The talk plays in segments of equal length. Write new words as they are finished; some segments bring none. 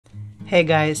Hey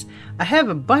guys, I have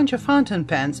a bunch of fountain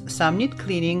pens. Some need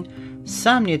cleaning,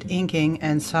 some need inking,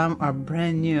 and some are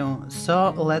brand new. So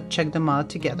let's check them out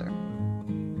together.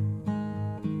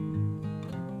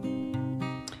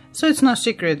 So it's no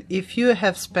secret, if you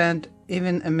have spent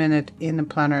even a minute in the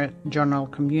planner journal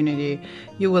community,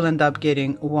 you will end up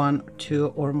getting 1, 2,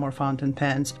 or more fountain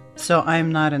pens. So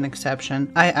I'm not an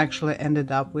exception. I actually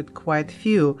ended up with quite a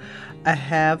few. I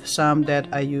have some that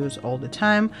I use all the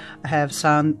time. I have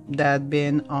some that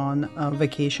been on a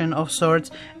vacation of sorts,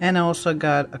 and I also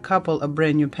got a couple of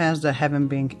brand new pens that haven't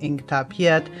been inked up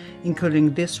yet,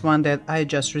 including this one that I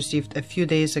just received a few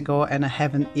days ago and I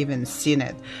haven't even seen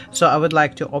it. So I would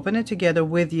like to open it together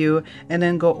with you and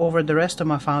then go over the rest of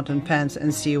my fountain pens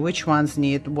and see which ones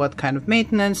need what kind of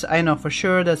maintenance. I know for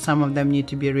sure that some of them need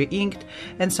to be re-inked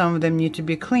and some of them need to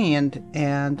be cleaned,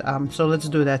 and so let's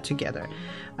do that together.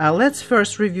 Let's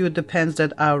first review the pens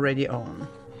that I already own.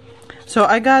 So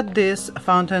I got this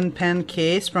fountain pen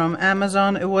case from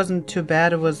Amazon. It wasn't too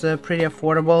bad, it was pretty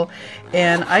affordable,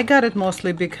 and I got it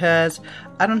mostly because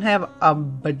I don't have a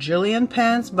bajillion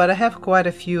pens, but I have quite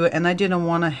a few and I didn't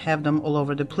want to have them all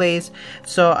over the place.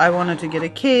 So I wanted to get a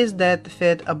case that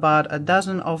fit about a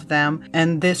dozen of them,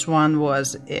 and this one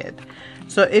was it.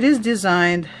 So it is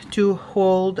designed to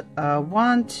hold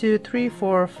 1, 2, 3,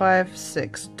 4, 5,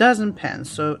 6 dozen pens.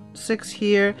 So 6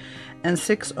 here and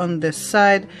 6 on this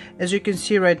side. As you can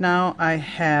see right now, I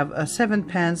have 7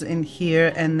 pens in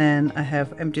here, and then I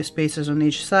have empty spaces on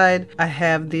each side. I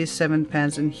have these 7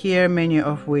 pens in here, many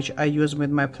of which I use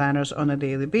with my planners on a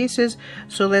daily basis.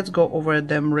 So let's go over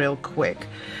them real quick.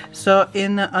 So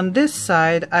on this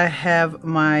side, I have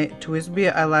my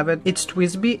TWSBI. I love it. It's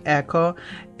TWSBI Echo.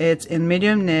 It's in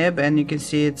medium nib, and you can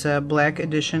see it's a black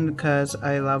edition because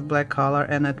I love black color,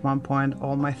 and at one point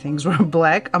all my things were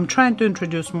black. I'm trying to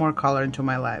introduce more color into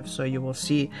my life, so you will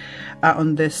see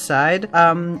on this side.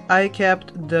 I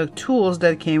kept the tools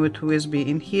that came with TWSBI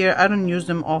in here. I don't use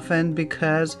them often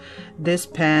because this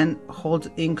pen holds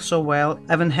ink so well.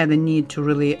 I haven't had a need to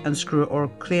really unscrew or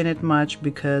clean it much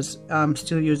because I'm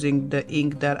still using the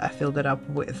ink that I filled it up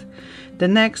with. The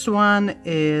next one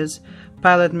is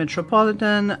Pilot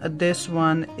Metropolitan. This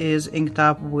one is inked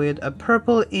up with a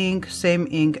purple ink, same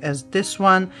ink as this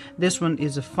one. This one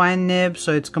is a fine nib,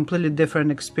 so it's completely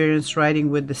different experience writing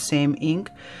with the same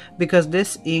ink because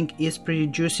this ink is pretty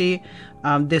juicy.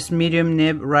 This medium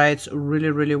nib writes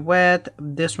really wet.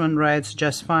 This one writes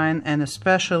just fine, and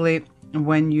especially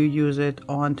when you use it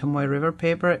on Tomoe River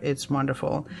paper, it's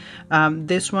wonderful.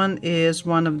 This one is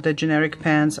one of the generic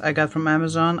pens I got from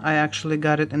Amazon. I actually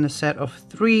got it in a set of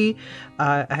 3.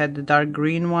 I had the dark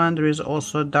green one, there is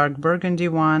also a dark burgundy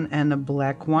one and a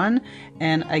black one,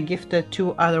 and I gifted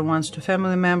 2 other ones to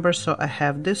family members. So I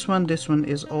have this one. This one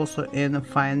is also in a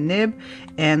fine nib,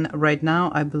 and right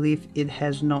now I believe it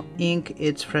has no ink.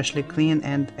 It's freshly clean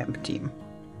and empty.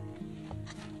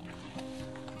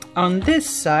 On this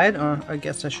side, or I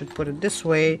guess I should put it this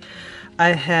way, I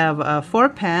have 4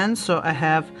 pens. So I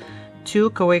have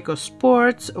 2 Kaweco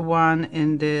Sports, one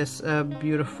in this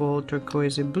beautiful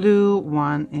turquoise blue,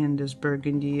 one in this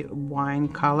burgundy wine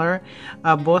color.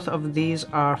 Both of these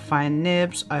are fine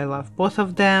nibs. I love both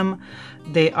of them.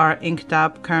 They are inked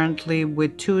up currently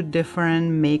with 2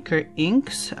 different maker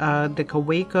inks. The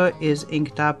Kaweco is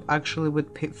inked up actually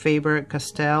with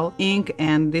Faber-Castell ink,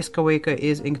 and this Kaweco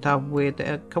is inked up with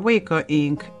Kaweco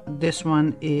ink. This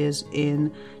one is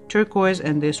in turquoise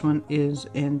and this one is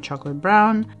in chocolate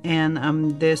brown.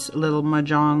 And this little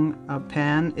MAJOHN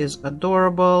pen is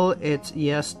adorable.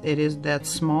 Yes, it is that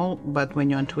small, but when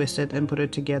you untwist it and put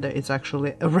it together, it's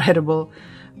actually a readable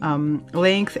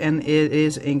length, and it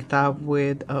is inked up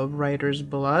with writer's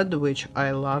blood, which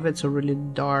I love. It's a really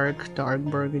dark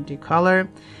burgundy color.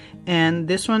 And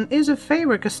this one is a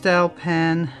Faber-Castell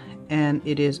pen, and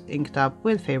it is inked up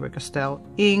with Faber-Castell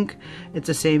ink. It's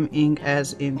the same ink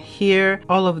as in here.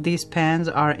 All of these pens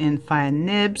are in fine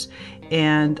nibs,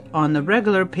 and on the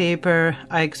regular paper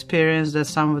I experienced that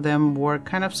some of them were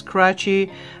kind of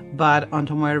scratchy, but on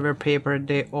Tomoe River paper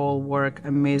they all work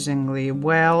amazingly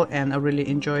well, and I really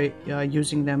enjoy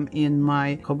using them in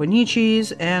my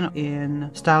Kobanichis and in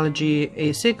Stylogy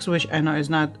A6, which I know is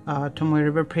not Tomoe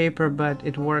River paper, but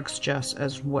it works just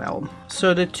as well.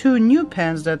 So the 2 new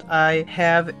pens that I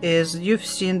have is, you've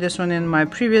seen this one in my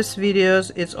previous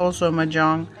videos. It's also a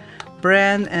MAJOHN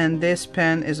brand, and this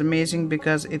pen is amazing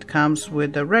because it comes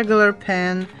with a regular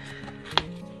pen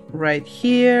right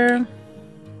here,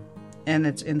 and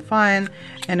it's in fine,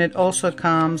 and it also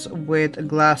comes with a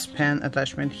glass pen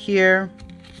attachment here.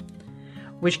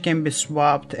 which can be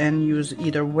swapped and used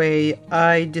either way.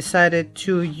 I decided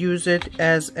to use it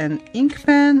as an ink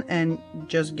pen and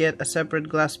just get a separate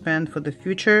glass pen for the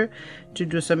future to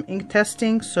do some ink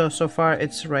testing. So far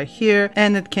it's right here,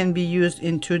 and it can be used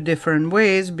in two different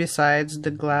ways besides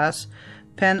the glass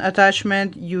pen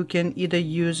attachment. You can either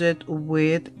use it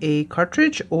with a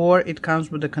cartridge or it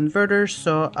comes with a converter.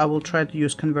 So I will try to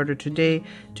use converter today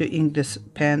to ink this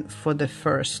pen for the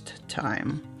first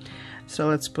time. So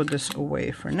let's put this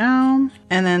away for now.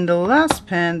 And then the last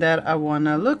pen that I want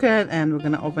to look at, and we're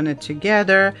going to open it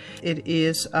together. It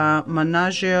is a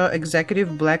Monaggio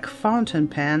Executive Black Fountain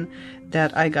Pen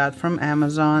that I got from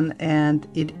Amazon, and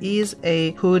it is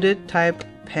a hooded type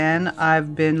pen.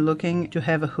 I've been looking to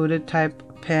have a hooded type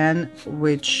pen,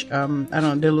 which I don't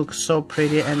know, they look so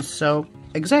pretty and so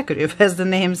executive as the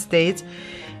name states.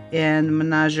 And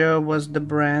Monaggio was the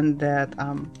brand that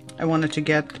I wanted to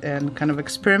get and kind of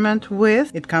experiment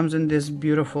with. It comes in this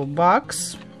beautiful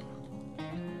box.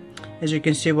 As you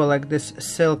can see, well, like this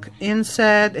silk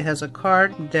inside. It has a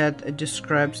card that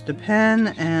describes the pen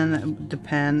and the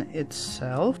pen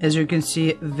itself. As you can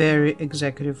see, very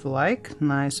executive-like.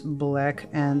 Nice black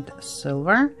and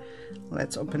silver.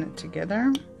 Let's open it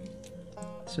together.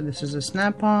 So this is a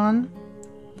snap-on.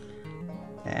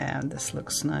 And this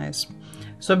looks nice.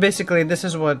 So basically, this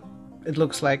is what it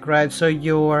looks like, right? So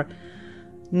your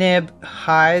nib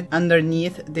hides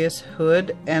underneath this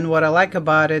hood, and what I like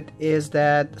about it is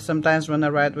that sometimes when I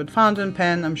write with fountain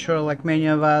pen, I'm sure like many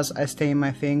of us, I stain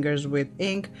my fingers with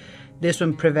ink. This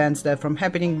one prevents that from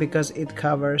happening because it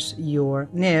covers your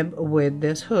nib with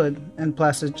this hood, and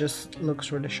plus it just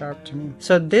looks really sharp to me.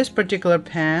 So this particular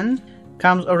pen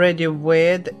comes already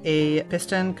with a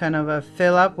piston, kind of a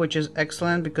fill up, which is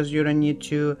excellent because you don't need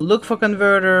to look for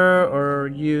converter or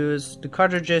use the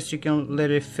cartridges. You can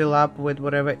literally fill up with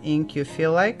whatever ink you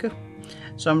feel like.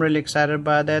 So I'm really excited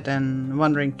about that and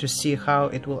wondering to see how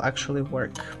it will actually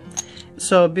work.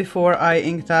 So before I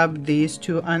inked up these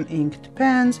two uninked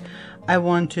pens, I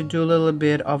want to do a little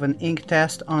bit of an ink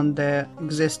test on the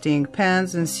existing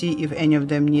pens and see if any of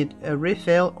them need a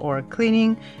refill or a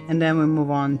cleaning, and then we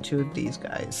move on to these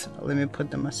guys. Let me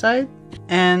put them aside.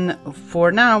 And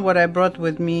for now, what I brought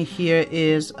with me here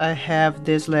is I have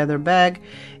this leather bag,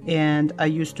 and I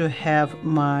used to have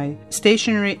my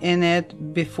stationery in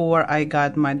it before I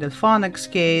got my Delphonics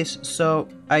case, so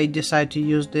I decided to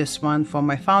use this one for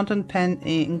my fountain pen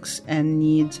inks and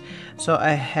needs. So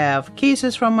I have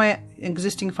cases from my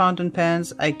existing fountain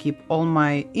pens. I keep all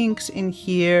my inks in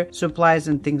here, supplies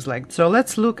and things like that. So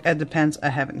let's look at the pens I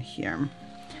have in here.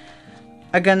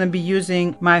 I'm gonna be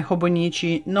using my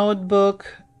Hobonichi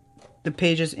notebook, the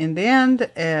pages in the end,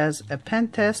 as a pen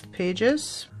test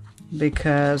pages,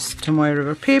 because Tomoe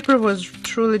River paper was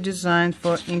truly designed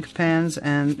for ink pens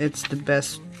and it's the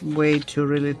best way to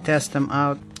really test them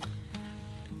out.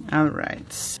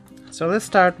 Alright, so let's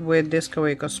start with this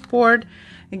Kaweco Sport.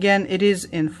 Again, it is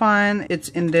in fine, it's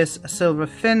in this silver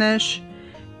finish,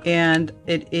 and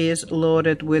it is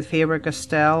loaded with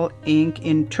Faber-Castell ink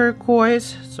in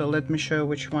turquoise. So let me show you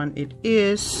which one it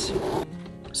is.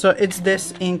 So it's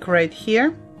this ink right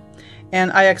here,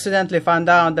 and I accidentally found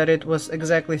out that it was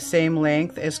exactly same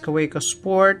length as Kaweco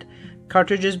Sport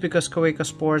cartridges, because Kaweco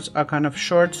Sports are kind of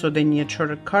short, so they need a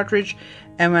shorter cartridge.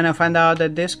 And when I found out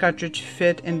that this cartridge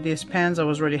fit in these pens, I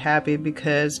was really happy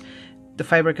because the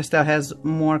Faber-Castell has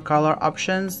more color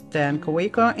options than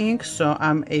Kaweco ink, so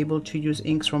I'm able to use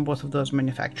inks from both of those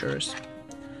manufacturers.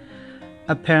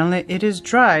 Apparently it is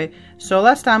dry. So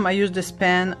last time I used this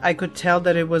pen, I could tell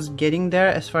that it was getting there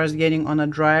as far as getting on a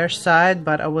drier side,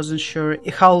 but I wasn't sure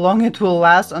how long it will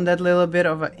last on that little bit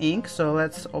of ink. So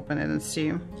let's open it and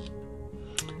see.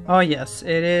 Oh yes,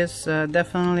 it is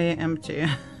definitely empty.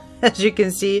 As you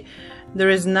can see, there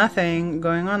is nothing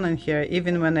going on in here,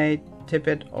 even when I tip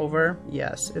it over.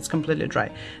 Yes, it's completely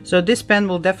dry. So this pen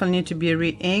will definitely need to be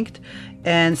re-inked,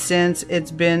 and since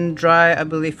it's been dry, I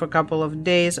believe, for a couple of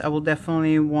days, I will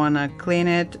definitely want to clean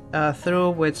it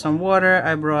through with some water.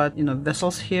 I brought,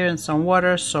 vessels here and some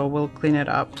water, so we'll clean it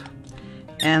up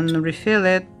and refill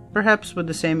it, perhaps with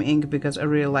the same ink, because I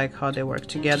really like how they work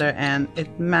together and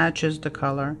it matches the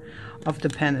color of the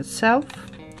pen itself.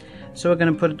 So we're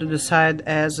going to put it to the side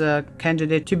as a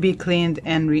candidate to be cleaned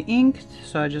and re-inked.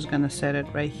 So I'm just going to set it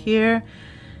right here.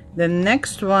 The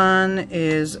next one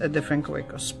is a different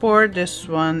Kaweco Sport. This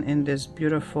one in this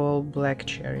beautiful black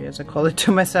cherry, as I call it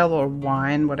to myself, or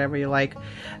wine, whatever you like.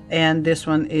 And this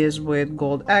one is with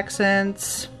gold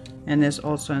accents and is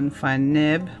also in fine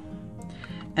nib.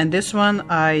 And this one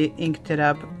I inked it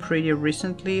up pretty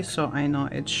recently, so I know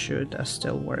it should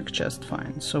still work just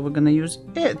fine. So we're gonna use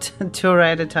it to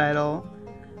write a title.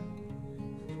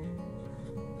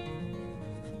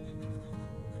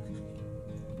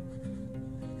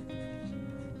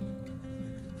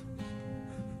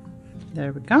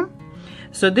 There we go.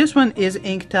 So this one is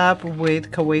inked up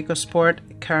with Kaweco Sport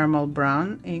Caramel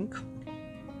Brown ink.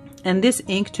 And this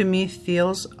ink to me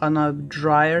feels on a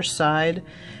drier side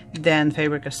than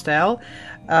Faber-Castell.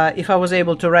 If I was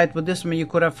able to write with this one, you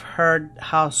could have heard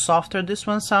how softer this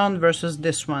one sounds versus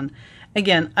this one.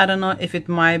 Again, I don't know if it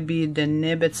might be the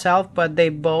nib itself, but they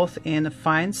both in a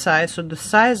fine size. So the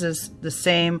size is the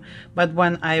same, but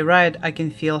when I write, I can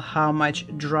feel how much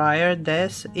drier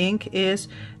this ink is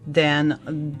than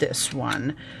this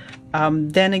one.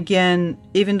 Then again,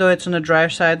 even though it's on the drier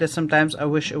side, that sometimes I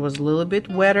wish it was a little bit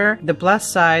wetter. The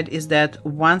plus side is that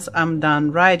once I'm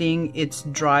done writing, it's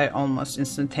dry almost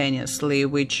instantaneously,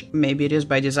 which maybe it is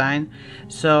by design.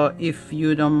 So if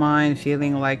you don't mind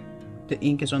feeling like the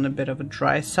ink is on a bit of a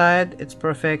dry side, it's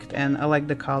perfect. And I like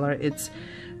the color.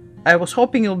 I was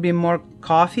hoping it'll be more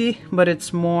coffee, but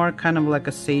it's more kind of like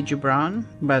a sagey brown.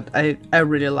 But I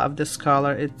really love this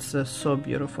color. It's so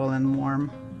beautiful and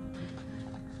warm.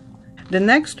 The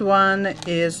next one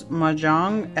is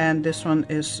MAJOHN, and this one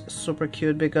is super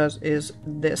cute because it's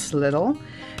this little.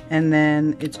 And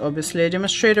then it's obviously a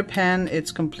demonstrator pen.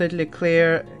 It's completely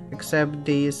clear except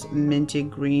these minty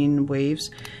green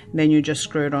waves. Then you just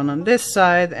screw it on this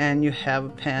side and you have a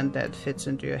pen that fits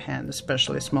into your hand,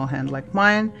 especially a small hand like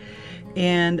mine.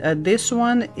 And this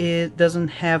one, it doesn't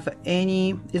have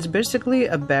any, it's basically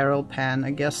a barrel pen,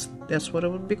 I guess that's what it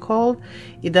would be called.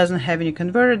 It doesn't have any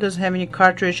converter, doesn't have any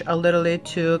cartridge. I literally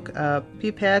took a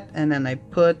pipette and then I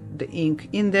put the ink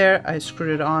in there, I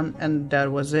screwed it on, and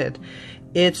that was it.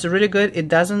 It's really good. It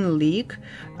doesn't leak.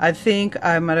 I think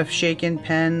I might have shaken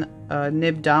pen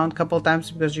nib down a couple of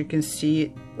times because you can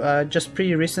see just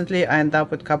pretty recently I ended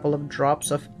up with a couple of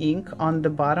drops of ink on the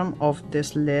bottom of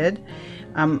this lid.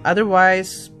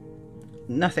 Otherwise,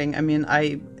 nothing. I mean,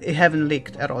 it haven't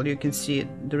leaked at all. You can see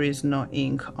there is no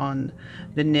ink on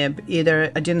the nib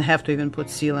either. I didn't have to even put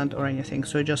sealant or anything,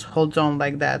 so it just holds on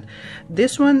like that.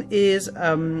 This one is,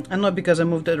 I know because I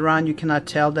moved it around, you cannot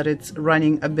tell that it's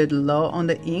running a bit low on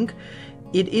the ink.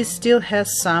 It is still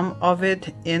has some of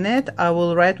it in it. I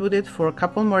will write with it for a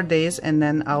couple more days and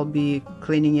then I'll be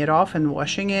cleaning it off and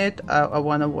washing it. I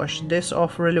want to wash this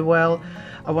off really well.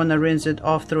 I want to rinse it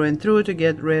off through and through to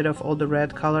get rid of all the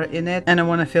red color in it. And I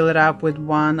want to fill it up with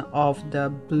one of the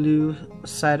blue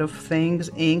side of things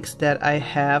inks that I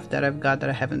have, that I've got, that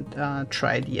I haven't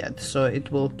tried yet. So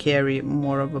it will carry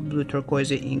more of a blue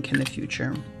turquoise ink in the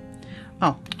future.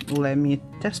 Oh, let me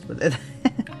test with it.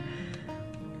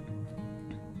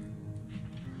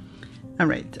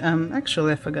 Alright,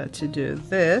 actually I forgot to do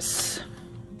this.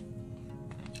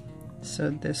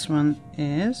 So this one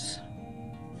is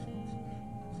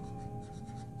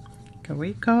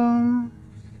Kaweco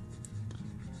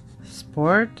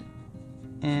Sport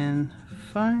and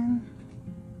Fine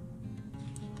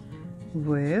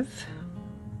with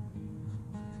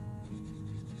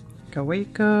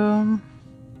Kaweco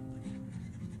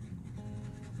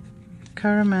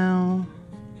Caramel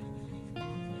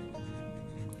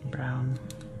Brown.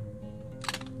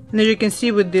 And as you can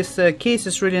see with this case,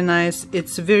 it's really nice.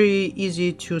 It's very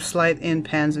easy to slide in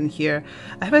pens in here.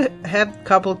 I have had a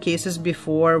couple cases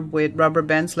before with rubber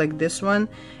bands like this one,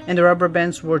 and the rubber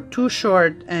bands were too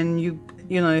short and you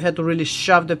had to really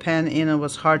shove the pen in. It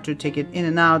was hard to take it in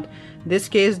and out. This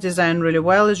case designed really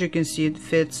well. As you can see, it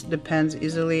fits the pens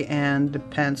easily and the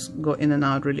pens go in and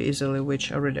out really easily,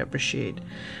 which I really appreciate.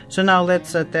 So now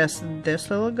let's test this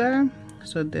little guy.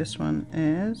 So this one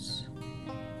is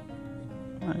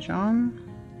MAJOHN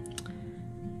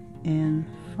and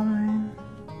Fine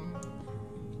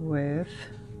with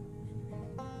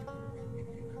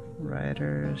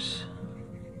Writer's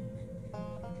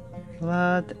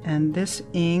Blood, and this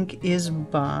ink is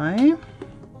by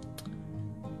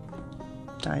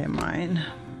Diamine.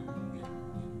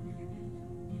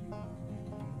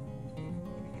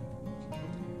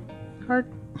 Heart.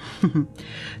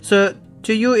 So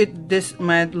to you, this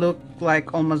might look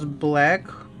like almost black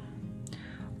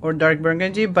or dark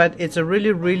burgundy, but it's a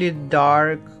really, really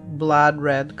dark blood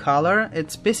red color.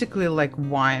 It's basically like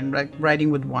wine, like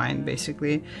writing with wine,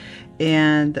 basically.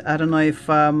 And I don't know if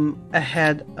I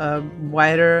had a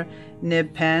wider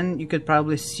nib pen, you could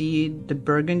probably see the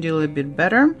burgundy a little bit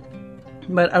better.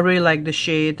 But I really like the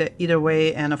shade either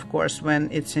way, and of course when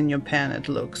it's in your pen it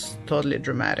looks totally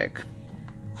dramatic.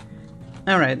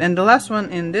 Alright, and the last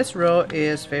one in this row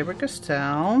is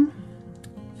Faber-Castell,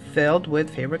 filled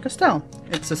with Faber-Castell.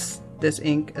 It's this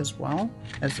ink as well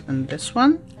as in this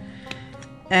one.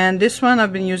 And this one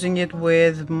I've been using it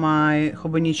with my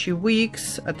Hobonichi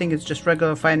Weeks. I think it's just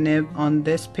regular fine nib on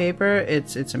this paper.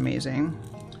 It's amazing.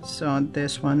 So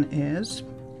this one is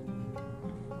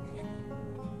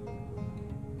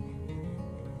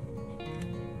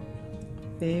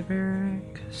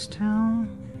Faber-Castell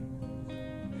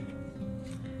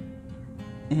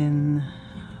in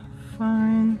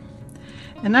fine.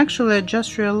 And actually I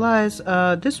just realized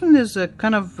this one is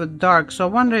kind of dark, so I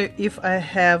wonder if I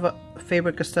have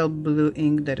Faber-Castell blue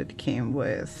ink that it came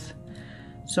with.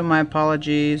 So my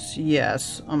apologies.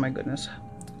 Yes. Oh my goodness,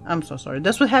 I'm so sorry.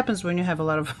 That's what happens when you have a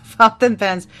lot of fountain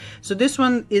pens. So this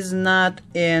one is not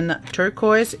in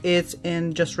turquoise, it's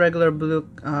in just regular blue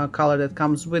color that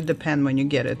comes with the pen when you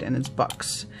get it in its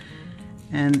box.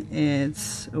 And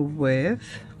it's with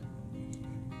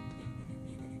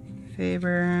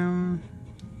Faber-Castell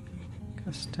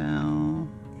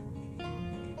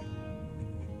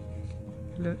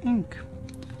blue ink.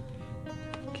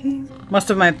 Okay. Most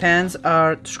of my pens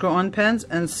are screw-on pens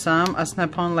and some are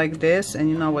snap-on like this, and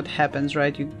you know what happens,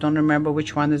 right? You don't remember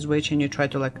which one is which and you try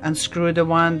to like unscrew the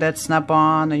one that's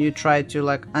snap-on and you try to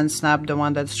like unsnap the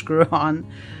one that's screw-on,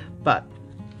 but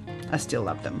I still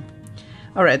love them.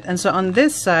 Alright, and so on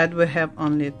this side we have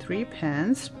only 3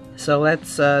 pens. So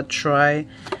let's try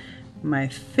my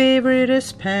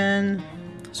favoriteest pen.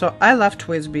 So I love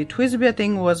TWSBI. TWSBI I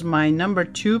think was my number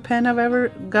 2 pen I've ever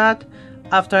got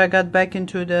after I got back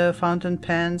into the fountain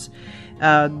pens.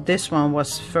 This one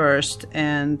was first,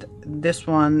 and this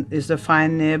one is a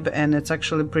fine nib and it's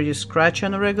actually pretty scratchy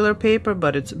on a regular paper,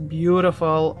 but it's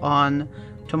beautiful on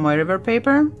Tomoe River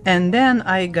paper. And then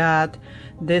I got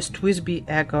this TWSBI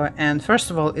Echo, and first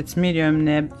of all it's medium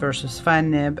nib versus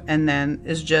fine nib, and then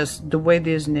it's just the way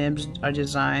these nibs are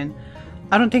designed.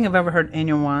 I don't think I've ever heard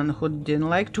anyone who didn't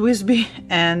like TWSBI,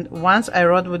 and once I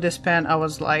wrote with this pen I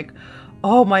was like,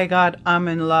 oh my god, I'm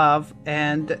in love.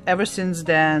 And ever since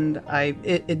then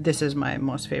this is my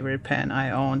most favorite pen I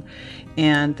own,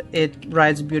 and it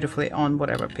writes beautifully on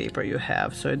whatever paper you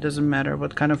have, so it doesn't matter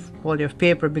what kind of quality of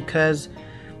paper, because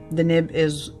the nib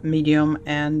is medium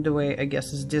and the way I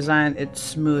guess it's designed, it's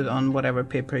smooth on whatever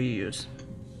paper you use.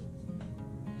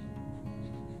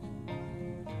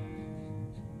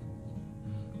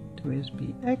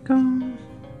 TWSBI Echo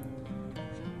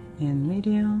in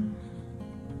medium.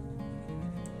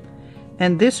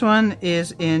 And this one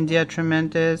is in Dia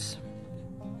Trementis,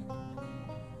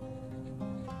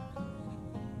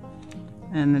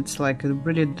 and it's like a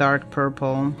really dark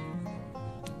purple.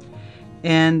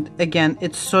 And again,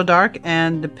 it's so dark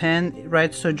and the pen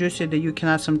writes so juicy that you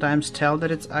cannot sometimes tell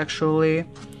that it's actually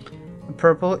a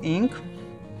purple ink.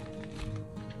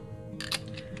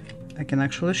 I can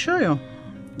actually show you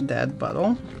that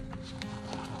bottle.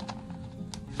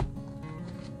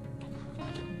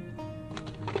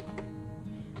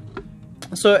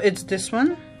 So it's this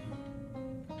one.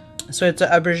 So it's an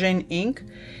aubergine ink,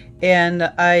 and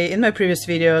in my previous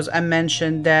videos I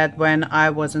mentioned that when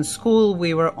I was in school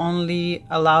we were only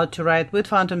allowed to write with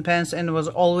fountain pens, and it was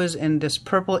always in this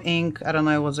purple ink. I don't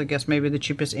know, it was I guess maybe the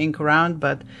cheapest ink around,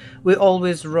 but we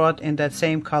always wrote in that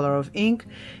same color of ink.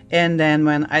 And then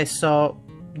when I saw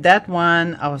that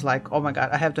one I was like, oh my god,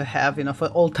 I have to have, you know,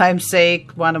 for old time's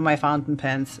sake, one of my fountain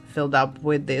pens filled up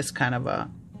with this kind of a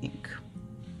ink.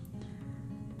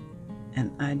 And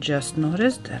I just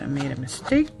noticed that I made a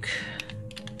mistake,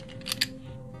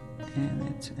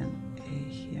 and it's an A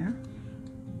here.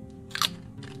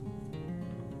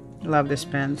 Love this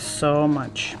pen so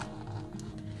much.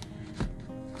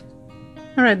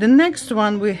 Alright, the next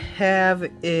one we have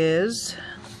is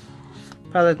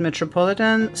Pilot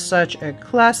Metropolitan, such a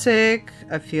classic.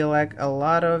 I feel like a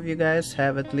lot of you guys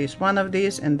have at least one of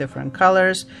these in different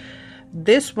colors.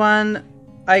 This one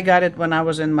I got it when I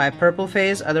was in my purple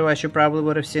phase, otherwise you probably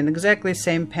would have seen exactly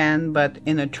same pen but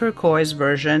in a turquoise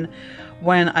version.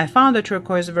 When I found the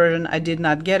turquoise version I did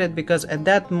not get it because at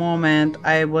that moment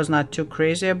I was not too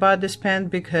crazy about this pen,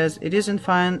 because it isn't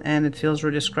fine and it feels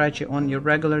really scratchy on your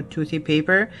regular toothy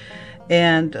paper.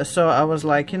 And so I was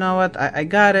like, you know what, I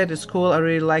got it, it's cool, I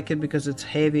really like it because it's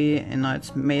heavy, you know,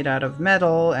 it's made out of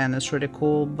metal and it's really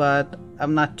cool, but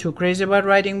I'm not too crazy about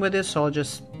writing with it, so I'll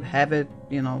just have it,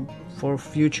 you know, for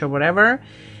future whatever.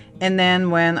 And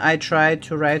then when I tried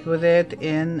to write with it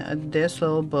in this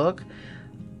little book,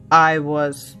 I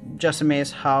was just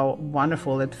amazed how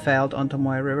wonderful it felt on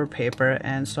Tomoe River paper,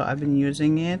 and so I've been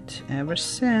using it ever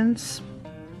since.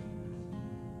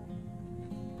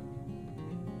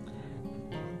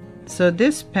 So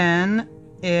this pen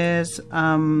is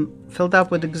filled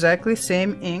up with exactly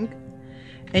same ink,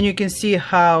 and you can see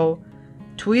how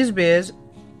TWSBI's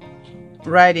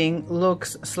writing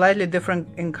looks slightly different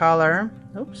in color.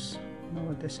 Oops, I don't know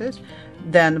what this is.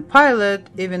 Than Pilot,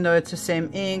 even though it's the same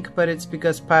ink, but it's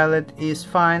because Pilot is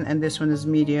fine and this one is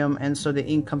medium, and so the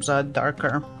ink comes out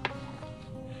darker.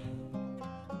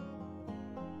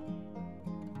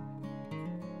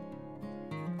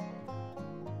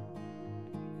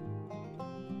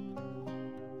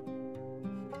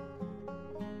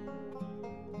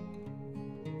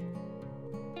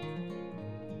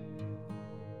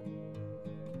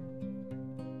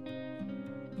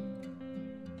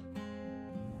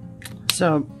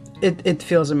 So it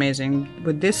feels amazing.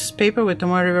 With this paper, with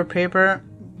Tomoe River paper,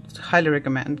 highly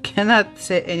recommend. Cannot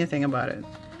say anything about it.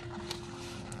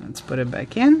 Let's put it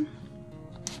back in.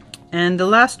 And the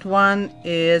last one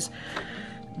is,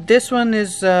 this one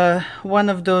is one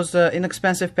of those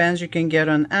inexpensive pens you can get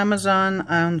on Amazon.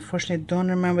 I unfortunately don't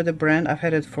remember the brand. I've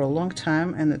had it for a long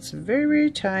time and it's very, very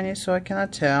tiny, so I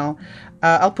cannot tell.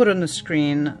 I'll put it on the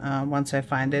screen once I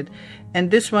find it. And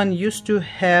this one used to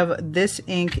have this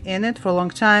ink in it for a long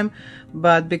time,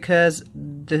 but because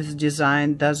this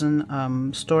design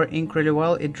doesn't store ink really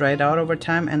well, it dried out over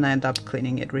time and I ended up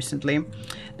cleaning it recently.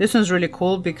 This one's really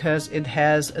cool because it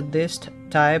has this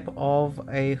type of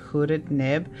a hooded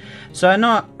nib. So I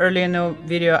know earlier in the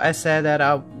video I said that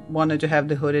I wanted to have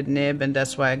the hooded nib, and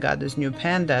that's why I got this new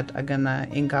pen that I'm gonna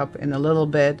ink up in a little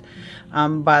bit.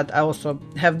 But I also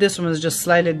have this one, is just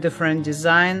slightly different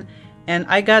design. And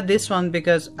I got this one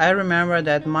because I remember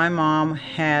that my mom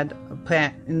had a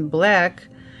pen in black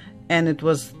and it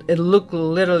looked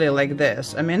literally like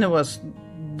this. I mean, it was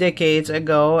decades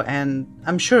ago and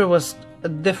I'm sure it was a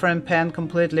different pen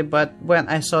completely, but when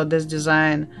I saw this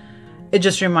design, it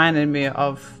just reminded me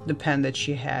of the pen that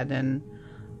she had, and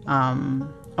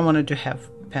I wanted to have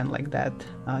a pen like that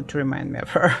to remind me of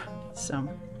her. So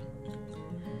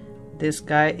this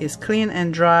guy is clean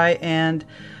and dry, and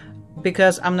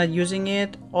because I'm not using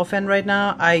it often right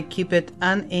now, I keep it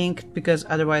uninked because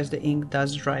otherwise the ink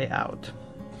does dry out.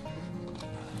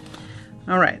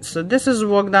 Alright, so this is a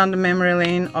walk down the memory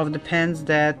lane of the pens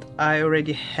that I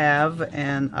already have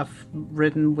and I've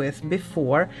written with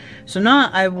before. So now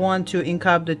I want to ink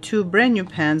up the two brand new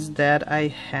pens that I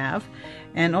have,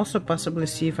 and also possibly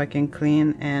see if I can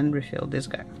clean and refill this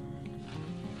guy.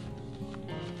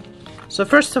 So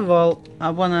first of all,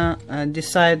 I want to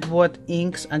decide what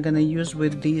inks I'm going to use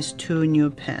with these two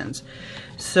new pens.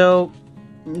 So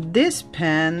this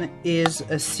pen is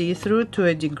a see-through to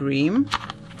a degree.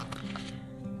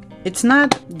 It's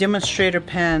not demonstrator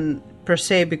pen per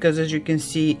se because, as you can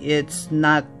see, it's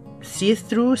not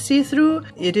see-through.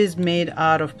 It is made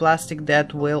out of plastic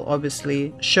that will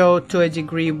obviously show to a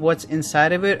degree what's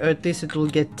inside of it, or at least it will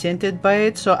get tinted by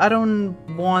it. So I don't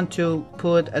want to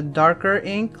put a darker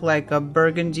ink like a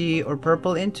burgundy or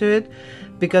purple into it,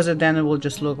 because then it will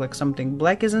just look like something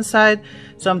black is inside.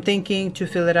 So I'm thinking to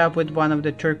fill it up with one of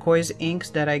the turquoise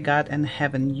inks that I got and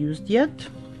haven't used yet.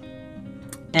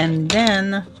 And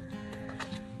then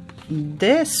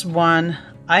this one,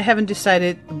 I haven't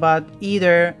decided about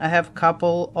either. I have a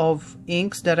couple of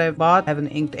inks that I bought. I haven't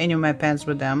inked any of my pens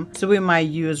with them, so we might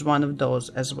use one of those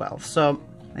as well. So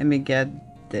let me get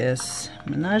this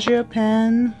Monaggio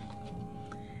pen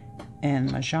and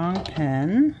MAJOHN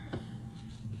pen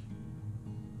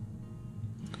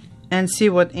and see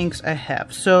what inks I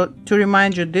have. So to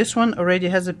remind you, this one already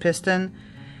has a piston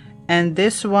and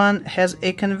this one has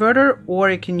a converter, or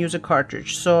you can use a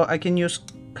cartridge. So I can use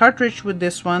cartridge with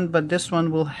this one, but this one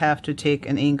will have to take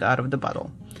an ink out of the bottle.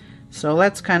 So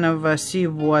let's kind of see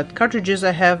what cartridges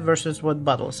I have versus what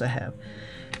bottles I have.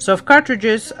 So of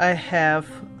cartridges, I have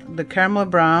the caramel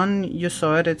brown. You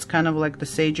saw it, it's kind of like the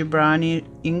sagey browny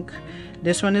ink.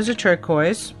 This one is a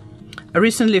turquoise. I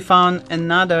recently found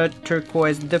another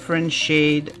turquoise different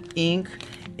shade ink.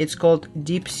 It's called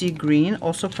Deep Sea Green,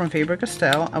 also from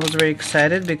Faber-Castell. I was very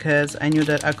excited because I knew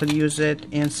that I could use it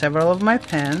in several of my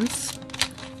pens.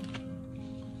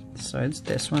 So it's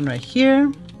this one right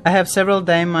here. I have several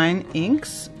diamine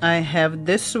inks. I have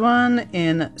this one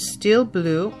in steel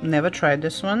blue, never tried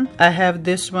this one. I have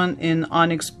this one in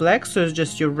onyx black, so it's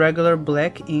just your regular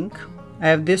black ink. I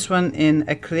have this one in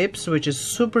eclipse, which is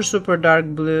super dark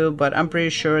blue, but I'm pretty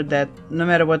sure that no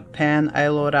matter what pen I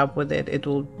load up with it, it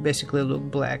will basically look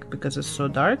black because it's so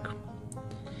dark.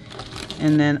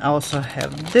 And then I also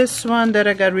have this one that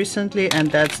I got recently,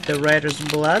 and that's the Writer's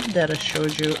Blood that I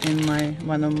showed you in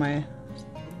one of my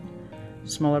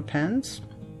smaller pens.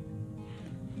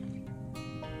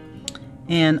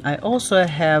 And I also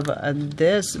have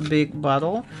this big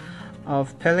bottle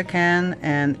of Pelican,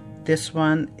 and this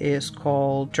one is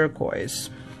called Turquoise.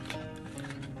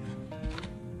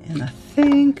 And I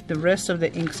think the rest of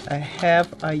the inks I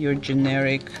have are your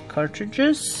generic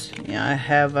cartridges. Yeah, I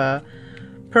have a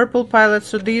purple pilot,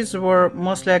 so these were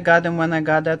mostly I got them when I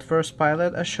got that first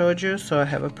pilot I showed you. So I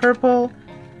have a purple,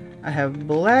 I have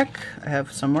black, I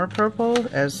have some more purple,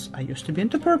 as I used to be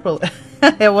into purple.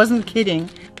 I wasn't kidding.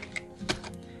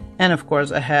 And of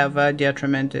course I have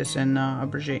Diatramentis and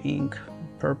Aubergine ink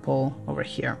purple over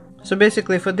here. So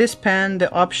basically for this pen the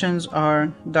options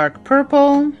are dark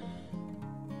purple,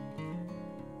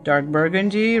 dark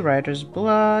burgundy, Writer's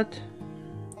Blood,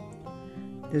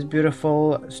 this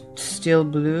beautiful steel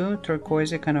blue,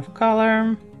 turquoise kind of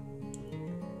color,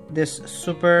 this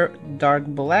super dark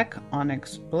black,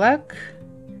 onyx black,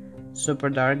 super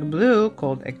dark blue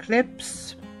called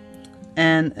Eclipse,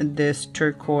 and this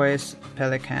turquoise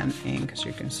pelican ink, as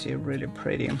you can see, really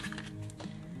pretty.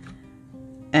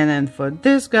 And then for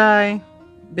this guy,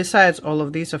 besides all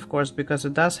of these, of course, because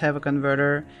it does have a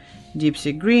converter, deep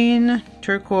sea green,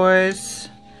 turquoise,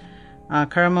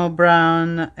 caramel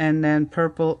brown, and then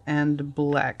purple and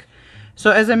black.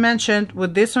 So as I mentioned,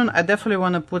 with this one, I definitely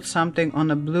want to put something on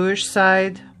the bluish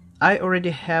side. I already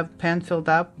have pen filled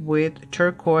up with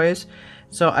turquoise,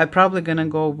 so I'm probably gonna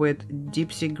go with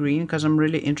deep sea green because I'm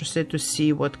really interested to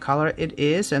see what color it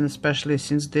is, and especially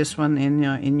since this one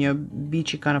in your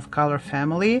beachy kind of color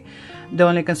family. The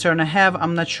only concern I have,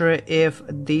 I'm not sure if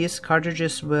these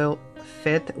cartridges will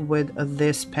fit with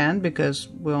this pen, because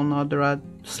we all know there are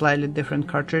slightly different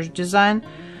cartridge design.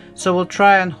 So we'll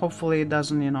try, and hopefully it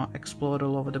doesn't, you know, explode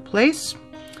all over the place.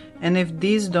 And if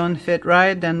these don't fit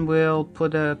right, then we'll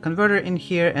put a converter in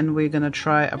here, and we're gonna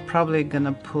try, I'm probably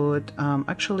gonna put,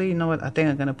 actually, you know what, I think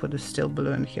I'm gonna put a steel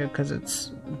blue in here because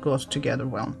it goes together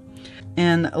well.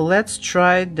 And let's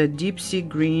try the Deep Sea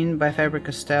Green by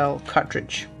Faber-Castell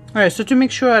cartridge. Alright, so to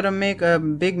make sure I don't make a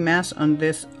big mess on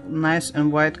this nice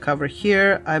and white cover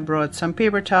here, I brought some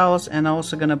paper towels, and I'm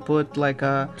also gonna put like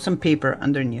some paper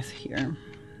underneath here.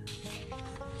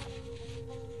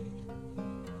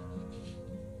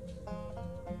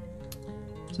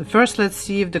 So first, let's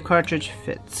see if the cartridge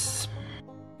fits.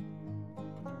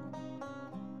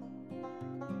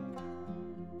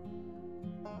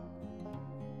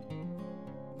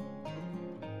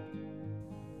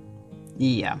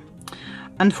 Yeah.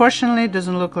 Unfortunately, it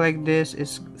doesn't look like this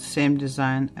is same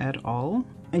design at all.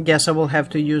 I guess I will have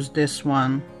to use this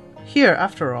one here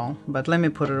after all, but let me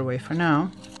put it away for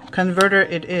now. Converter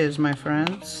it is, my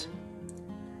friends.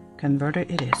 Converter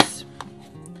it is.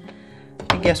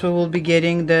 I guess we will be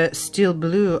getting the steel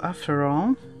blue after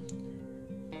all.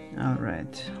 All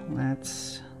right,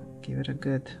 let's give it a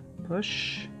good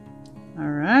push. All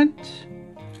right,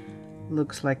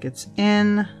 looks like it's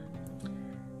in.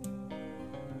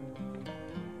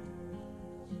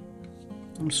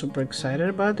 I'm super excited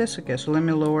about this. Okay, so let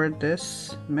me lower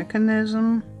this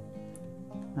mechanism.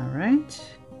 All right.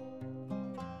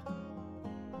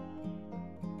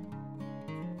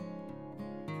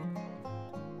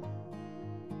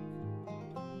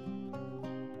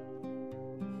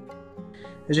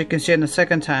 As you can see, in the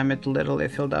second time, it literally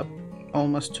filled up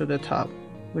almost to the top,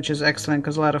 which is excellent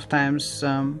because a lot of times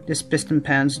these piston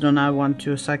pens do not want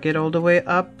to suck it all the way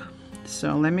up.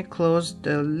 So let me close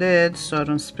the lid so I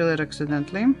don't spill it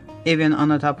accidentally. Even on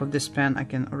the top of this pen, I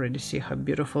can already see how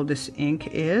beautiful this ink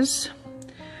is.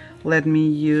 Let me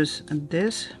use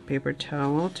this paper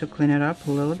towel to clean it up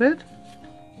a little bit,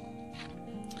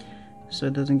 so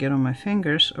it doesn't get on my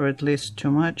fingers, or at least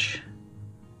too much.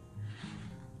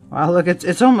 Wow, look,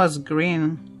 it's almost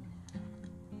green.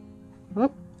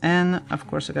 Whoop. And of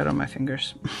course I got on my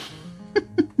fingers.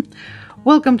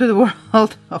 Welcome to the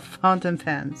world of fountain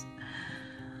pens.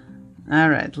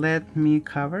 Alright, let me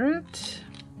cover it.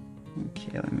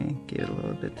 Okay, let me give it a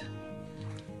little bit,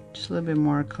 just a little bit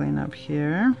more cleanup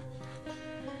here.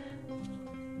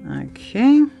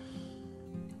 Okay.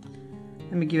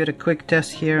 Let me give it a quick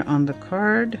test here on the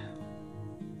card.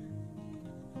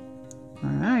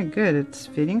 Alright, good, it's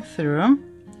fitting through.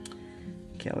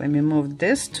 Okay, let me move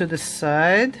this to the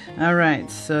side. Alright,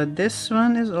 so this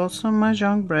one is also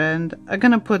MAJOHN brand. I'm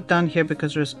gonna put down here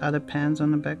because there's other pens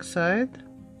on the back side.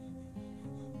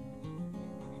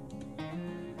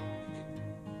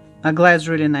 It glides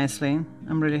really nicely.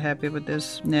 I'm really happy with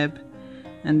this nib.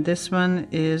 And this one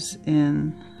is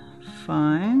in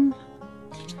fine.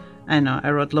 I know, I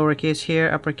wrote lowercase here,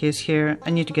 uppercase here. I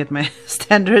need to get my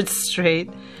standards straight.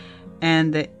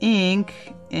 And the ink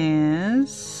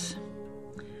is...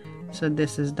 So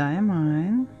this is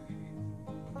diamine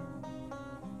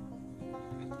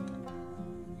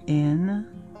in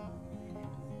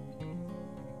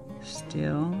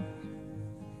steel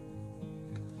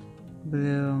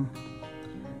blue.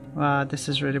 Wow, this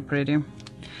is really pretty.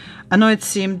 I know it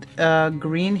seemed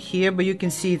green here, but you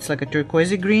can see it's like a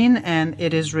turquoisey green, and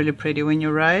it is really pretty when you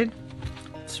ride.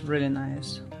 It's really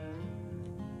nice.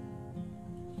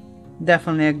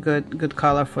 Definitely a good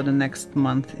color for the next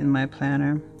month in my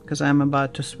planner, because I'm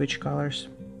about to switch colors.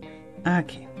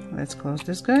 Okay, let's close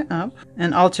this guy up.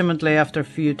 And ultimately, after a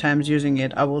few times using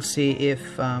it, I will see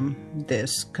if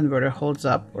this converter holds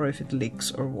up or if it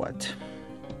leaks or what.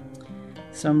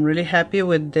 So I'm really happy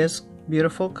with this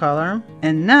beautiful color.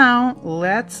 And now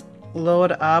let's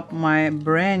load up my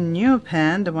brand new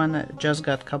pen, the one that just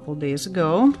got a couple days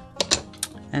ago,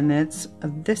 and it's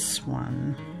this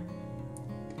one.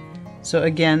 So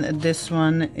again, this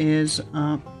one is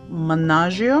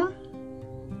Monaggio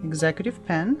executive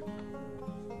pen.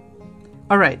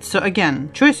 Alright, so again,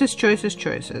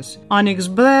 choices. Onyx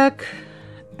black,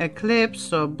 Eclipse,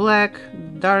 so black,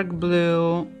 dark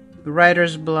blue,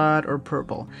 writer's blood, or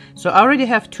purple. So I already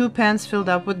have 2 pens filled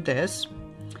up with this.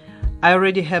 I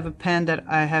already have a pen that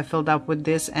I have filled up with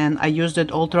this, and I used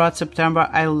it all throughout September.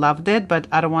 I loved it, but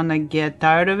I don't want to get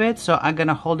tired of it, so I'm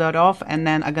gonna hold that off, and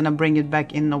then I'm gonna bring it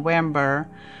back in November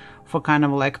for kind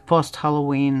of like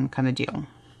post-Halloween kind of deal.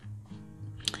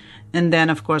 And then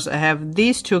of course I have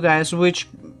these 2 guys, which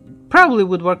probably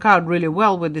would work out really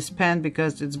well with this pen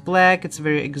because it's black, it's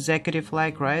very executive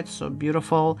like, right? So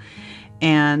beautiful.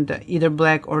 And either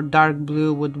black or dark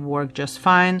blue would work just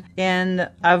fine. And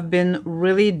I've been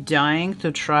really dying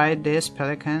to try this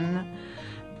Pelikan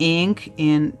ink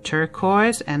in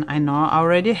turquoise, and I know I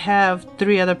already have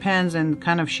 3 other pens in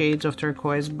kind of shades of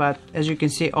turquoise, but as you can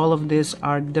see, all of these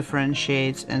are different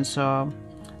shades, and so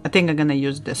I think I'm gonna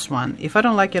use this one. If I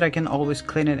don't like it, I can always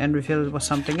clean it and refill it with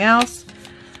something else,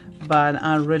 but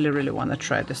I really want to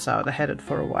try this out. I had it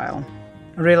for a while.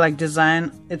 I really like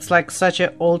design. It's like such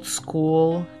an old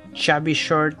school, chubby,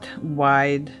 short,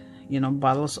 wide, you know,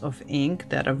 bottles of ink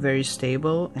that are very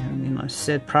stable and, you know,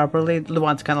 sit properly. The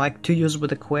ones kind of like to use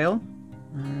with a quill.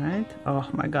 All right. Oh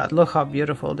my God, look how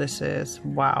beautiful this is.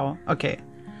 Wow. Okay.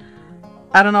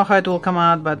 I don't know how it will come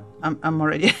out, but I'm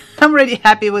already I'm already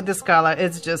happy with this color.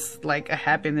 It's just like a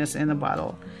happiness in a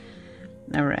bottle.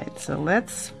 All right. So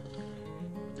let's.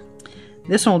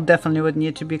 This one definitely would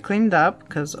need to be cleaned up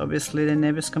because obviously the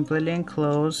nib is completely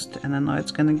enclosed and I know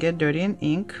it's gonna get dirty in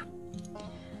ink.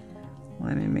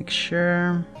 Let me make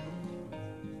sure.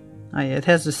 Oh yeah, it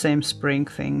has the same spring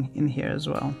thing in here as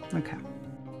well. Okay.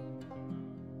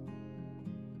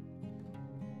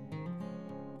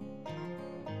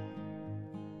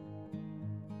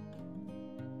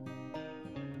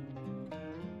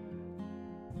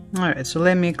 Alright, so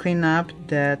let me clean up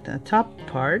that top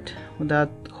part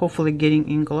without hopefully getting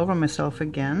ink all over myself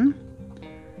again.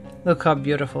 Look how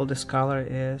beautiful this color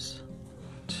is.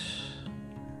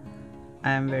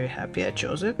 I am very happy I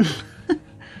chose it.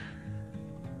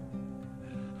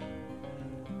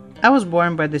 I was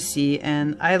born by the sea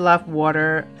and I love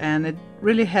water, and it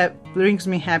really brings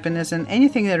me happiness, and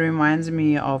anything that reminds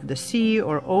me of the sea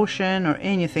or ocean or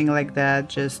anything like that,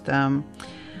 just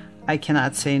I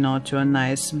cannot say no to a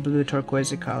nice blue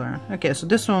turquoise color. Okay, so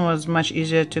this one was much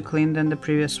easier to clean than the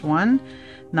previous one.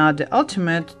 Now the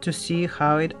ultimate to see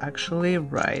how it actually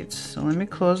writes. So let me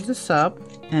close this up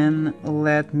and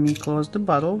let me close the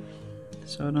bottle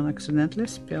so I don't accidentally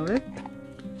spill it.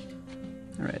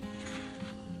 All right.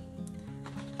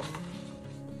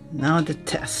 Now the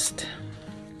test.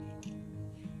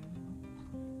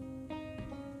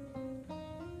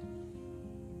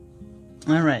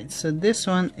 Alright, so this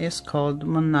one is called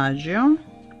Monaggio.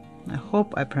 I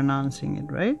hope I'm pronouncing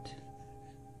it right.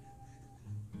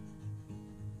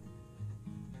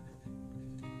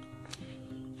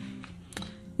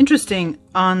 Interesting,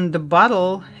 on the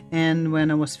bottle and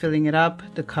when I was filling it up,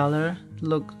 the color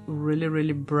looked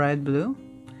really bright blue.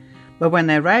 But when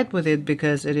I write with it,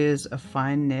 because it is a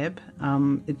fine nib,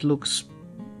 it looks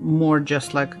more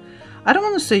just like, I don't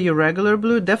want to say your regular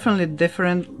blue, definitely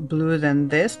different blue than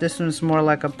this. This one's more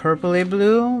like a purpley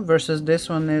blue versus this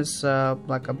one is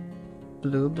like a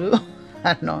blue.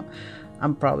 I don't know.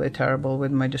 I'm probably terrible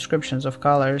with my descriptions of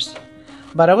colors.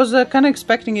 But I was kind of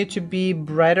expecting it to be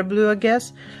brighter blue, I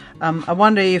guess. I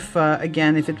wonder if,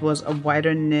 again, if it was a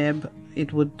wider nib,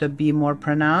 it would be more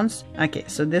pronounced. Okay,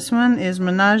 so this one is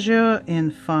Monaggio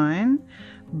in fine.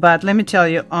 But let me tell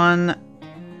you,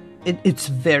 it's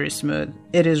very smooth.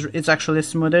 It's actually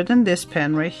smoother than this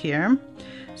pen right here.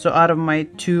 So out of my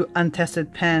 2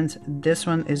 untested pens, this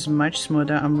one is much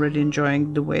smoother. I'm really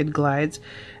enjoying the way it glides,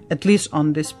 at least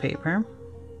on this paper.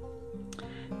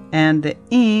 And the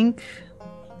ink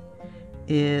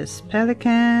is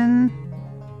Pelikan,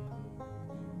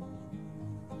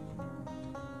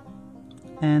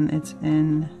 and it's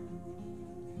in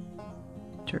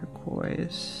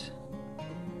turquoise.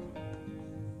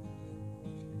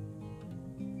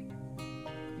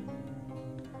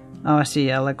 Oh, I see.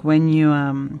 Yeah, like when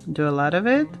you do a lot of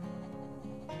it,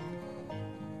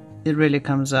 it really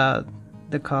comes out,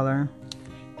 the color.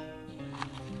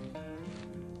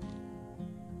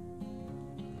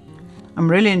 I'm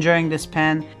really enjoying this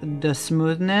pen. The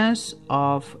smoothness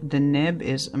of the nib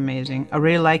is amazing. I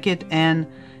really like it, and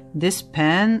this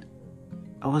pen,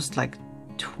 I was like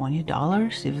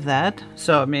 $20, if that.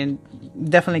 So I mean,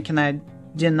 definitely cannot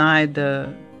deny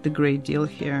the great deal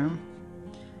here.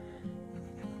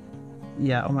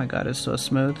 Yeah, oh my god, it's so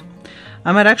smooth.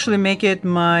 I might actually make it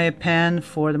my pen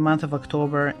for the month of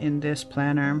October in this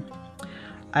planner.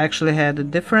 I actually had a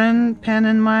different pen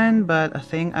in mind, but I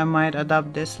think I might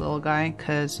adopt this little guy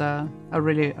because I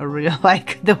really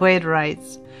like the way it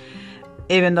writes.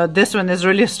 Even though this one is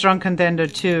really a strong contender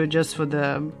too, just for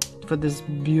this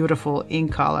beautiful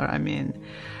ink color. I mean,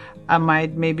 I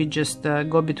might maybe just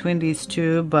go between these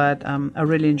two, but I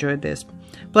really enjoyed this.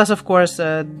 Plus, of course,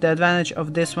 the advantage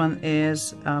of this one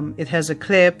is it has a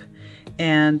clip,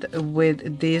 and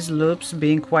with these loops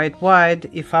being quite wide,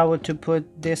 if I were to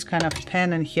put this kind of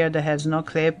pen in here that has no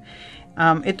clip,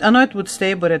 I know it would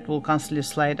stay, but it will constantly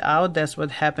slide out. That's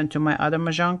what happened to my other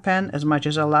MAJOHN pen. As much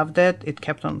as I loved it, it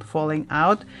kept on falling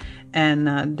out,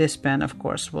 and this pen, of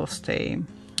course, will stay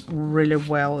really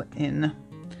well in,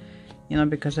 you know,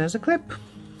 because it has a clip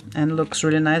and looks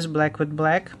really nice, black with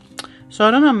black. So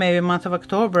I don't know, maybe month of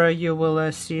October you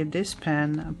will see this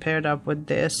pen paired up with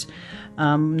this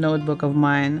notebook of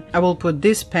mine. I will put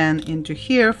this pen into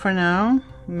here for now.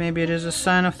 Maybe it is a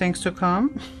sign of things to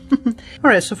come.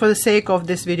 Alright, so for the sake of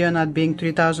this video not being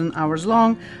 3000 hours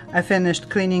long, I finished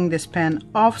cleaning this pen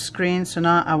off screen. So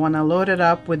now I want to load it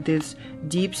up with this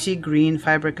deep sea green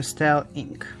Faber-Castell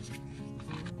ink.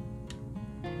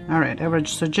 Alright, ever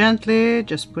so gently,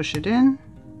 just push it in.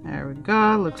 There we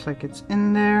go, looks like it's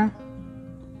in there.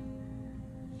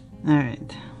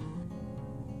 Alright.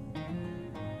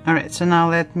 Alright, so now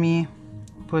let me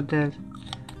put the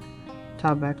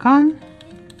top back on.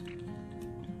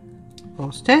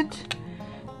 Post it.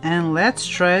 And let's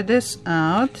try this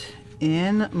out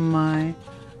in my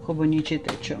Hobonichi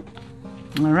Techo.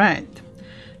 Alright.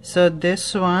 So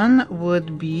this one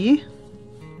would be...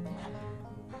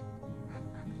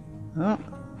 Oh,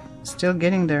 still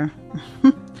getting there.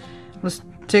 Let's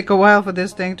take a while for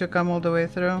this thing to come all the way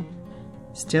through.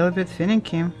 Still a bit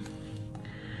finicky.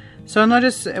 So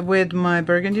notice with my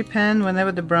burgundy pen,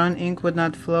 whenever the brown ink would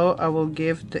not flow, I will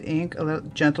give the ink a little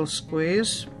gentle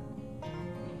squeeze.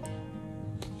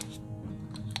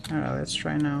 Alright, let's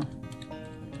try now.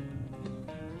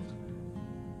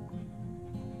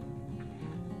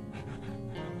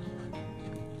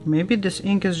 Maybe this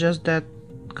ink is just that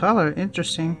color.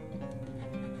 Interesting.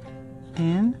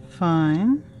 And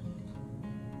fine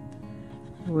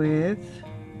with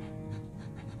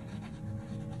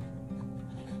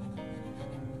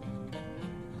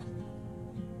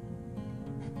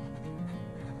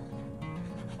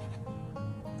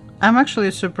I'm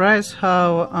actually surprised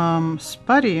how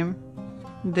spotty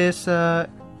this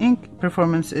ink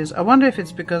performance is. I wonder if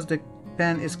it's because the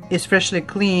pen is freshly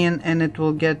clean and it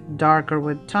will get darker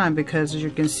with time, because as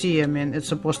you can see, I mean, it's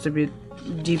supposed to be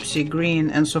deep sea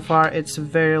green and so far it's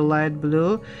very light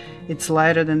blue. It's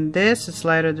lighter than this, it's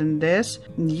lighter than this.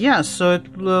 Yeah, so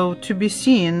it will to be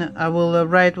seen. I will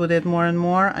write with it more and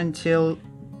more until,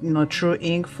 you know, true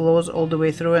ink flows all the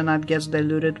way through and not gets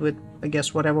diluted with, I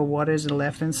guess, whatever water is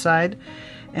left inside,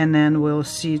 and then we'll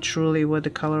see truly what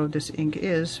the color of this ink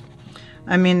is.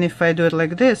 I mean, if I do it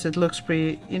like this, it looks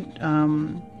pretty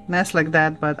nice like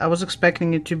that, but I was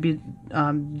expecting it to be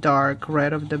dark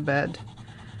right off the bat.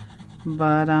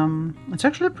 But it's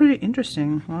actually pretty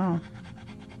interesting. Wow.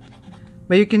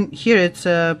 But you can hear it's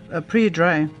pretty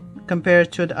dry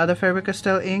compared to the other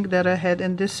Faber-Castell ink that I had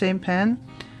in this same pen.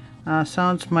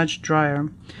 Sounds much drier.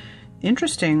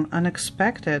 Interesting,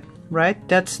 unexpected, right?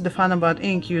 That's the fun about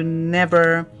ink. You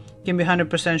never can be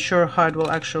 100% sure how it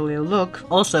will actually look.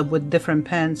 Also with different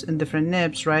pens and different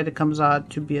nibs, right? It comes out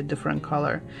to be a different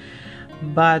color.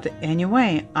 But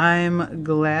anyway, I'm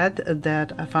glad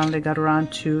that I finally got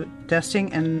around to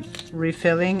testing and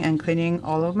refilling and cleaning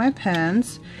all of my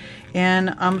pens.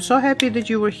 And I'm so happy that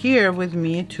you were here with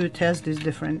me to test these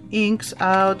different inks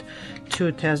out,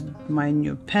 to test my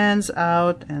new pens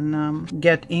out, and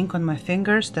get ink on my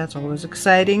fingers. That's always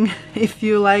exciting. If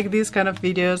you like these kind of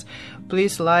videos,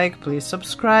 please like, please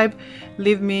subscribe.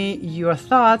 Leave me your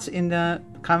thoughts in the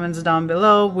comments down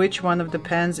below. Which one of the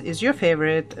pens is your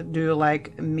favorite? Do you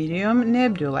like medium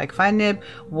nib? Do you like fine nib?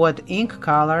 What ink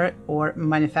color or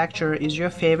manufacturer is your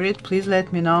favorite? Please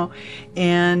let me know,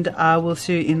 and I will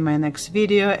see you in my next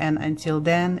video, and until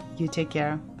then, you take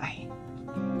care. Bye.